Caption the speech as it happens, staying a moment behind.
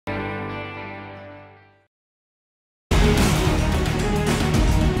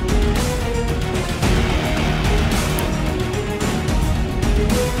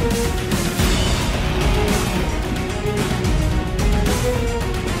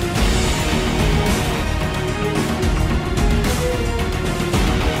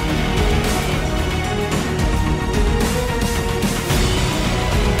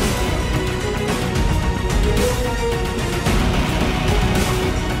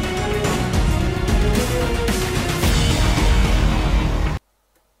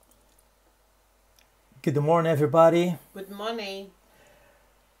Good morning, everybody. Good morning.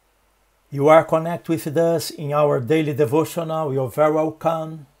 You are connected with us in our daily devotional. You're very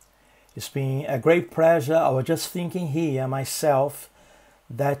welcome. It's been a great pleasure. I was just thinking here myself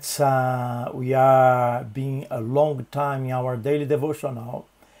that we are being a long time in our daily devotional,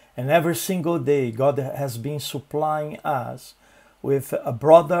 and every single day God has been supplying us with a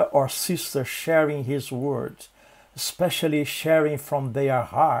brother or sister sharing His word, especially sharing from their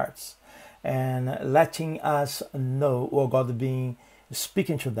hearts and letting us know what God been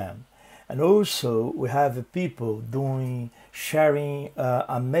speaking to them. And also we have people sharing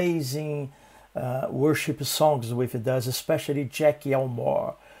amazing worship songs with us, especially Jackie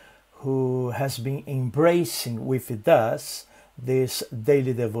Elmore, who has been embracing with us this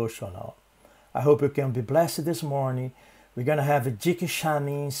daily devotional. I hope you can be blessed this morning. We're going to have Dick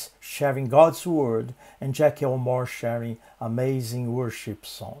Chamings sharing God's Word and Jackie Elmore sharing amazing worship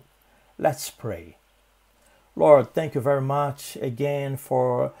song. Let's pray. Lord, thank you very much again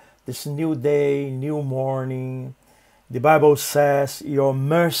for this new day, new morning. The Bible says your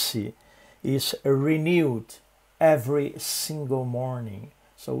mercy is renewed every single morning.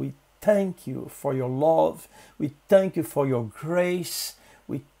 So we thank you for your love. We thank you for your grace.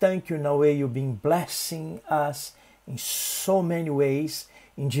 We thank you in a way you've been blessing us in so many ways,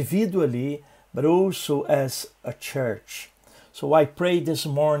 individually, but also as a church. So I pray this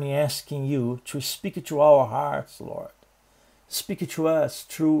morning asking you to speak to our hearts, Lord. Speak to us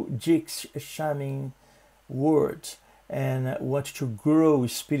through Dick's shining words, and want to grow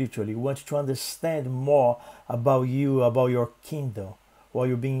spiritually, want to understand more about you, about your kingdom, what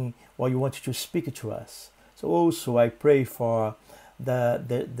you want to speak to us. So also I pray for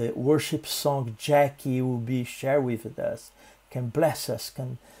the worship song Jackie will be shared with us, can bless us,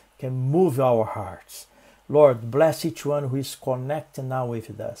 can move our hearts. Lord, bless each one who is connected now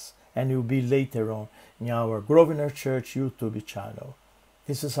with us and will be later on in our Grosvenor Church YouTube channel.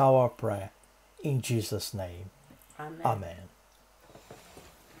 This is our prayer. In Jesus' name. Amen. Amen.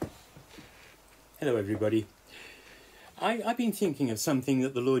 Hello, everybody. I've been thinking of something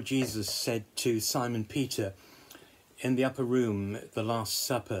that the Lord Jesus said to Simon Peter in the upper room at the Last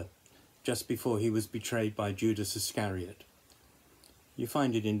Supper, just before he was betrayed by Judas Iscariot. You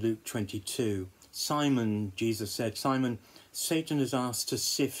find it in Luke 22. Simon, Jesus said, Simon, Satan has asked to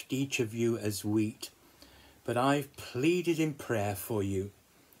sift each of you as wheat, but I've pleaded in prayer for you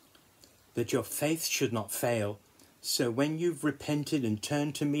that your faith should not fail. So when you've repented and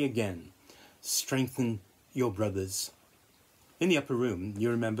turned to me again, strengthen your brothers. In the upper room, you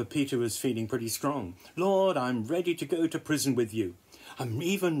remember Peter was feeling pretty strong. Lord, I'm ready to go to prison with you. I'm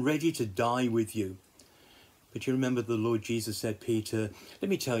even ready to die with you. But you remember the Lord Jesus said, Peter, let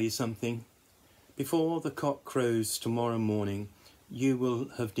me tell you something. Before the cock crows tomorrow morning, you will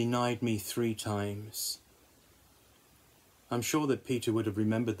have denied me 3 times. I'm sure that Peter would have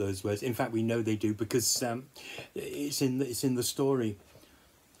remembered those words. In fact, we know they do because it's in the story.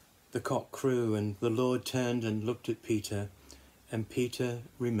 The cock crew and the Lord turned and looked at Peter, and Peter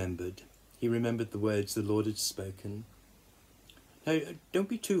remembered. He remembered the words the Lord had spoken. Now, don't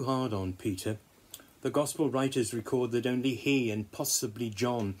be too hard on Peter. The Gospel writers record that only he and possibly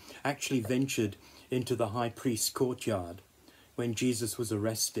John actually ventured into the high priest's courtyard when Jesus was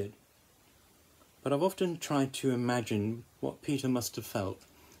arrested. But I've often tried to imagine what Peter must have felt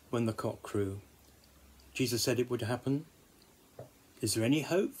when the cock crew. Jesus said it would happen. Is there any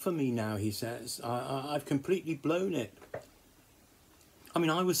hope for me now, he says. I've completely blown it. I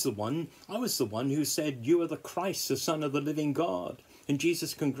mean, I was the one who said, you are the Christ, the Son of the living God. And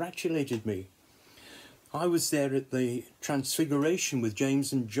Jesus congratulated me. I was there at the Transfiguration with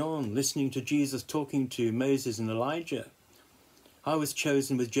James and John, listening to Jesus talking to Moses and Elijah. I was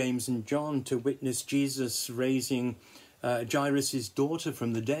chosen with James and John to witness Jesus raising Jairus' daughter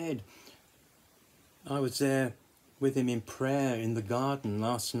from the dead. I was there with him in prayer in the garden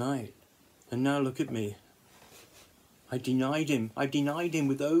last night. And now look at me. I denied him. I denied him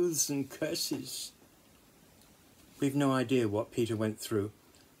with oaths and curses. We've no idea what Peter went through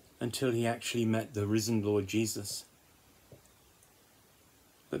until he actually met the risen Lord Jesus.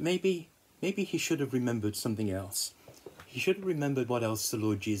 But maybe he should have remembered something else. He should have remembered what else the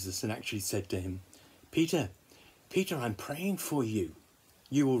Lord Jesus had actually said to him. Peter, I'm praying for you.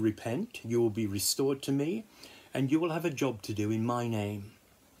 You will repent, you will be restored to me, and you will have a job to do in my name,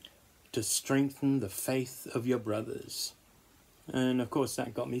 to strengthen the faith of your brothers. And of course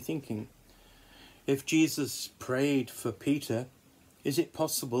that got me thinking. If Jesus prayed for Peter, is it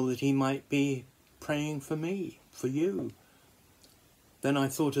possible that he might be praying for me, for you? Then I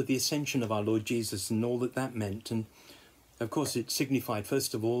thought of the ascension of our Lord Jesus and all that that meant, and Of course, it signified,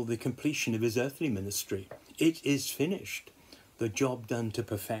 first of all, the completion of his earthly ministry. It is finished, the job done to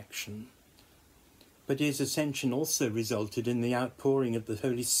perfection. But his ascension also resulted in the outpouring of the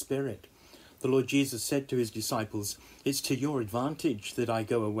Holy Spirit. The Lord Jesus said to his disciples, "It's to your advantage that I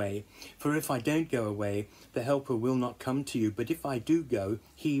go away. For if I don't go away, the Helper will not come to you. But if I do go,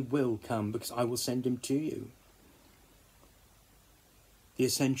 he will come, because I will send him to you." The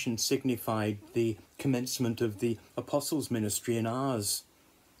ascension signified the commencement of the apostles' ministry and ours.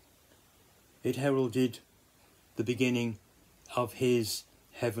 It heralded the beginning of his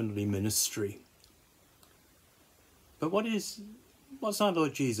heavenly ministry. But what's our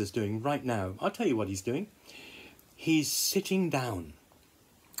Lord Jesus doing right now? I'll tell you what he's doing. He's sitting down.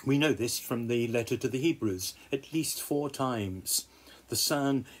 We know this from the letter to the Hebrews at least 4 times. The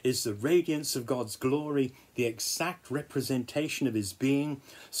Son is the radiance of God's glory, the exact representation of his being,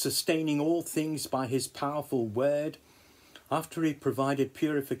 sustaining all things by his powerful word. After he provided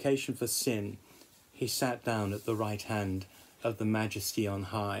purification for sin, he sat down at the right hand of the Majesty on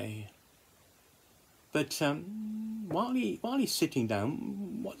high. But while he's sitting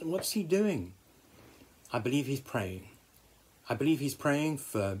down, what's he doing? I believe he's praying. I believe he's praying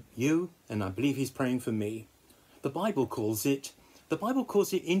for you, and I believe he's praying for me. The Bible calls it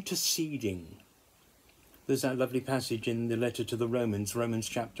interceding. There's that lovely passage in the letter to the Romans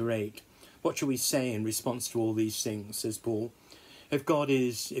chapter 8. What shall we say in response to all these things, says Paul? If God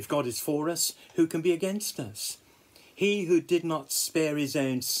is for us, who can be against us? He who did not spare his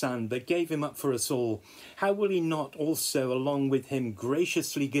own Son, but gave him up for us all, how will he not also, along with him,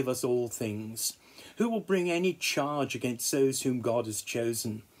 graciously give us all things? Who will bring any charge against those whom God has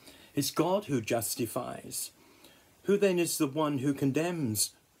chosen? It's God who justifies. Who then is the one who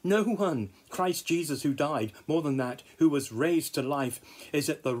condemns? No one. Christ Jesus, who died, more than that, who was raised to life, is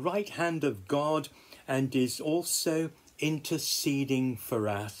at the right hand of God and is also interceding for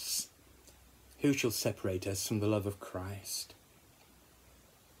us. Who shall separate us from the love of Christ?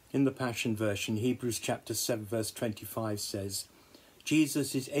 In the Passion Version, Hebrews chapter 7 verse 25 says,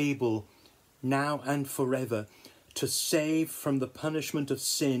 Jesus is able now and forever to save from the punishment of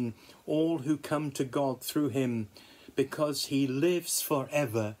sin all who come to God through him, because he lives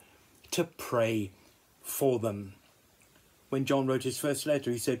forever to pray for them. When John wrote his first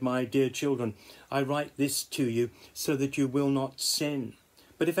letter, he said, "My dear children, I write this to you so that you will not sin.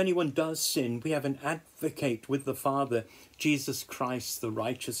 But if anyone does sin, we have an advocate with the Father, Jesus Christ, the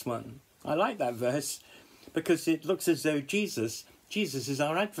righteous one." I like that verse because it looks as though Jesus is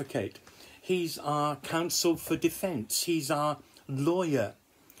our advocate. He's our counsel for defense. He's our lawyer.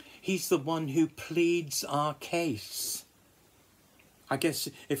 He's the one who pleads our case. I guess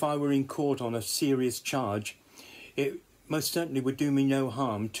if I were in court on a serious charge, it most certainly would do me no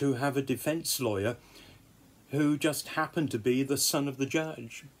harm to have a defense lawyer who just happened to be the son of the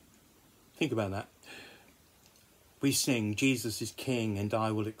judge. Think about that. We sing, Jesus is King and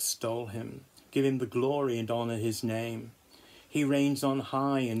I will extol him. Give him the glory and honour his name. He reigns on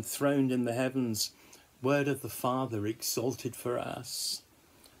high, enthroned in the heavens. Word of the Father exalted for us.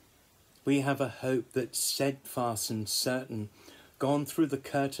 We have a hope that's steadfast and certain, gone through the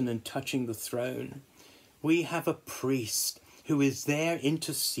curtain and touching the throne. We have a priest who is there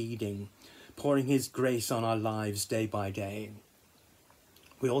interceding, pouring his grace on our lives day by day.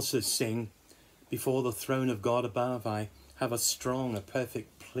 We also sing, before the throne of God above, I have a strong, a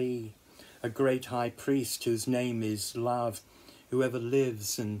perfect plea, a great high priest whose name is love, whoever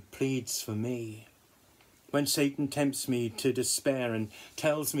lives and pleads for me. When Satan tempts me to despair and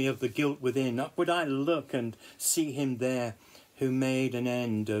tells me of the guilt within, upward I look and see him there who made an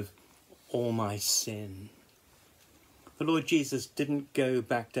end of all my sin. The Lord Jesus didn't go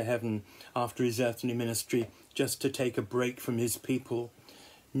back to heaven after his earthly ministry just to take a break from his people.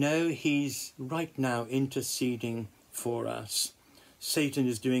 No, he's right now interceding for us. Satan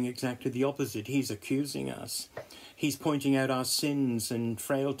is doing exactly the opposite. He's accusing us. He's pointing out our sins and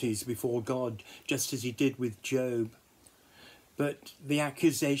frailties before God, just as he did with Job. But the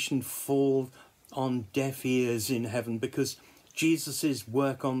accusation falls on deaf ears in heaven, because Jesus'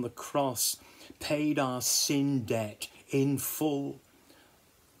 work on the cross paid our sin debt in full.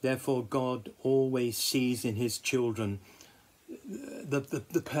 Therefore, God always sees in his children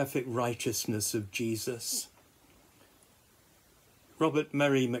the perfect righteousness of Jesus. Robert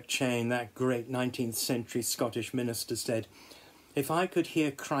Murray McCheyne, that great 19th century Scottish minister, said, "If I could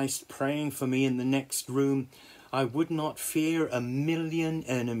hear Christ praying for me in the next room, I would not fear 1,000,000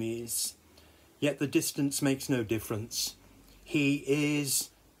 enemies. Yet the distance makes no difference. He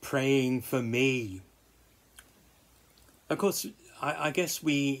is praying for me." Of course, I guess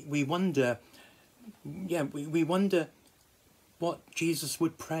we wonder, we wonder what Jesus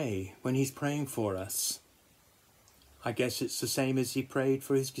would pray when he's praying for us. I guess it's the same as he prayed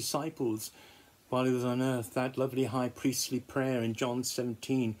for his disciples while he was on earth. That lovely high priestly prayer in John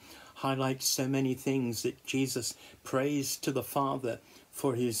 17 highlights so many things that Jesus prays to the Father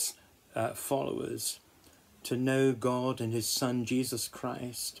for his followers, to know God and his Son Jesus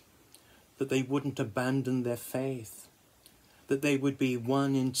Christ, that they wouldn't abandon their faith, that they would be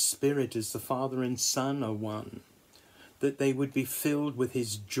one in spirit as the Father and Son are one, that they would be filled with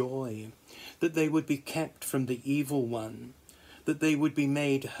his joy, that they would be kept from the evil one, that they would be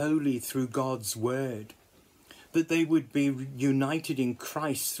made holy through God's word, that they would be united in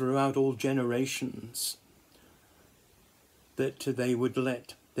Christ throughout all generations, that they would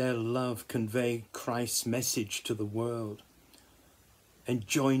let their love convey Christ's message to the world and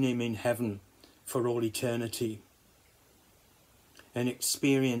join him in heaven for all eternity, and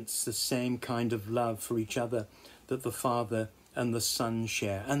experience the same kind of love for each other that the Father and the Son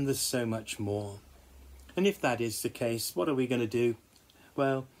share. And there's so much more. And if that is the case, what are we going to do?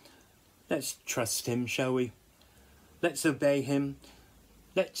 Well, let's trust him, shall we? Let's obey him.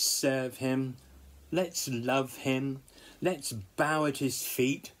 Let's serve him. Let's love him. Let's bow at his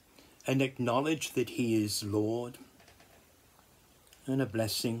feet and acknowledge that he is Lord. And a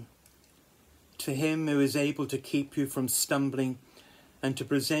blessing to him who is able to keep you from stumbling and to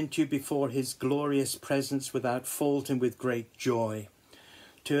present you before his glorious presence without fault and with great joy.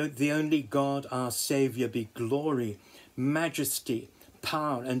 To the only God, our Saviour, be glory, majesty,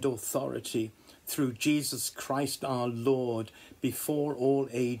 power and authority through Jesus Christ our Lord, before all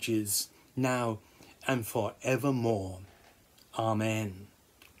ages, now and forevermore. Amen.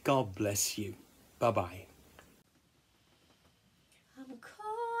 God bless you. Bye-bye. I'm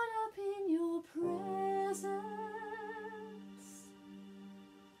caught up in your presence.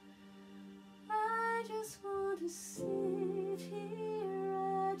 I just want to sit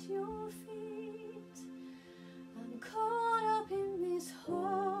here at your feet. I'm caught up in this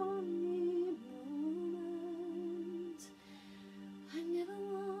holy moment. I never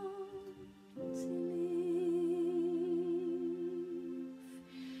want to leave.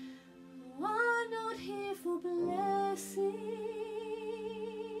 Oh, I'm not here for blessings.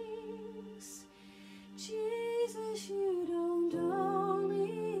 Jesus, you don't owe me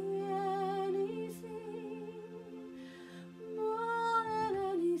anything more than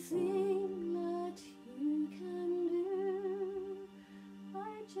anything that you can do. I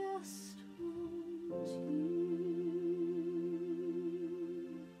just want you.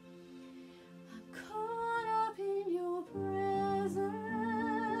 I'm caught up in your presence.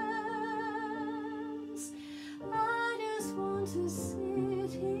 I just want to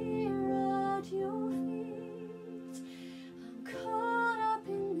sit here at your feet. I'm caught up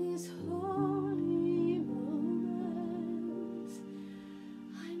in this holy moment.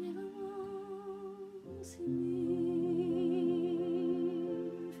 I never want to leave.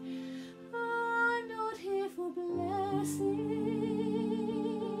 I'm not here for blessings.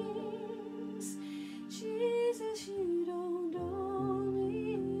 Jesus, you don't owe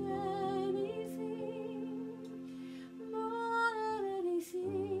me anything more than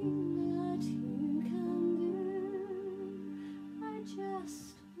anything that you can do. I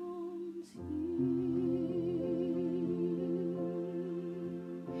just want you.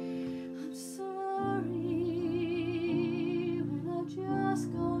 I'm sorry when I've just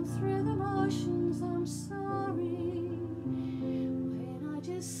gone through the motions. I'm sorry when I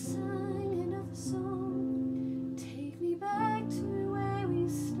just sang another song. Take me back to where we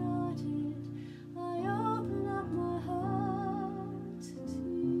started. I open up my heart to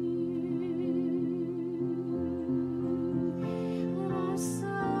you. And I'm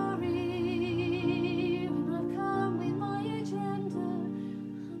sorry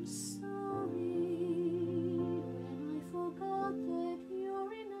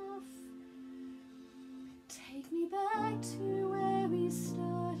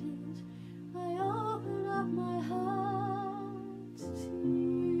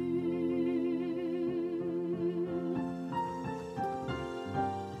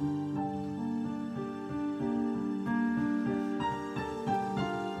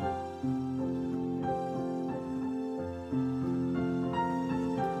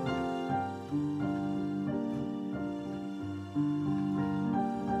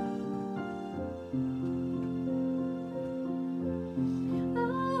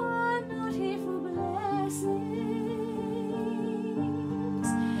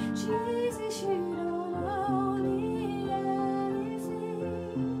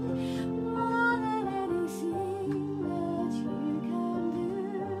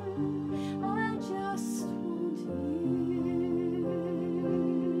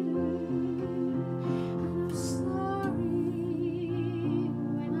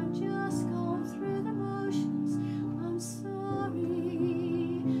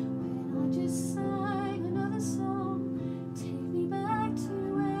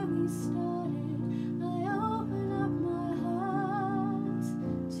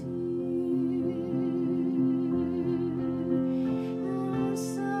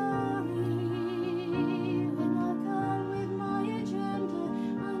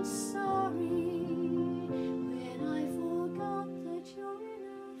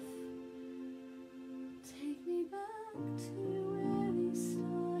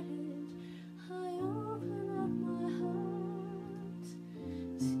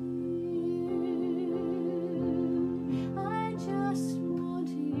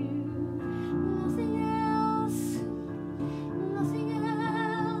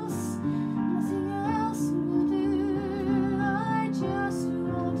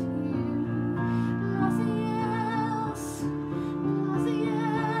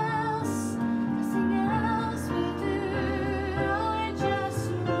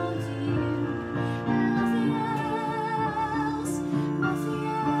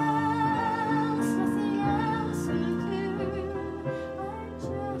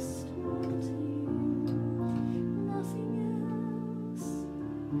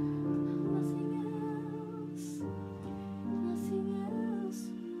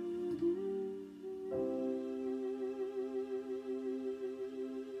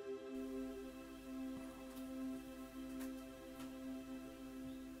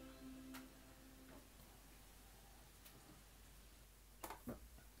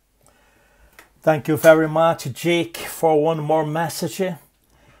Thank you very much, Jake, for one more message.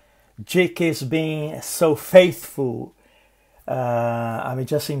 Jake is being so faithful. I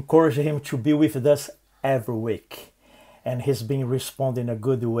just encourage him to be with us every week. And he's been responding in a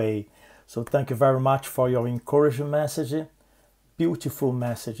good way. So thank you very much for your encouraging message. Beautiful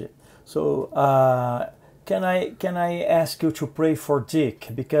message. So can I ask you to pray for Dick?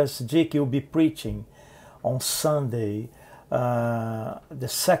 Because Dick will be preaching on Sunday the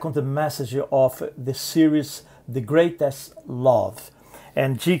second message of the series, The Greatest Love.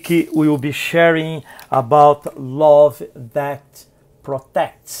 And Dick will be sharing about love that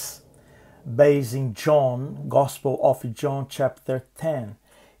protects, based in John, Gospel of John chapter 10.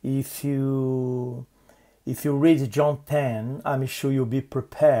 If you read John 10, I'm sure you'll be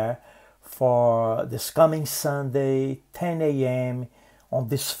prepared for this coming Sunday, 10 a.m., on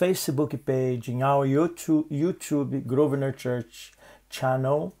this Facebook page, in our YouTube Grosvenor Church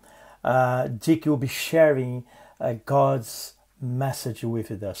channel. Dick will be sharing God's message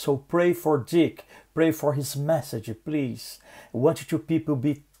with us. So pray for Dick. Pray for his message, please. I want you people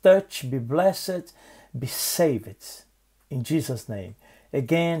be touched, be blessed, be saved. In Jesus' name.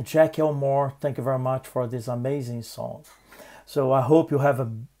 Again, Jackie Elmore, thank you very much for this amazing song. So I hope you have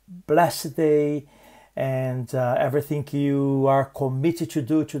a blessed day, and everything you are committed to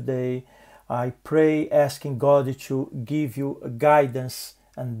do today, I pray asking God to give you guidance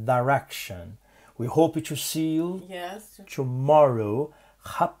and direction. We hope to see you tomorrow,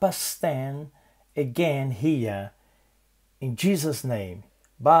 10:30, again here. In Jesus' name.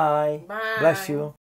 Bye. Bye. Bless you.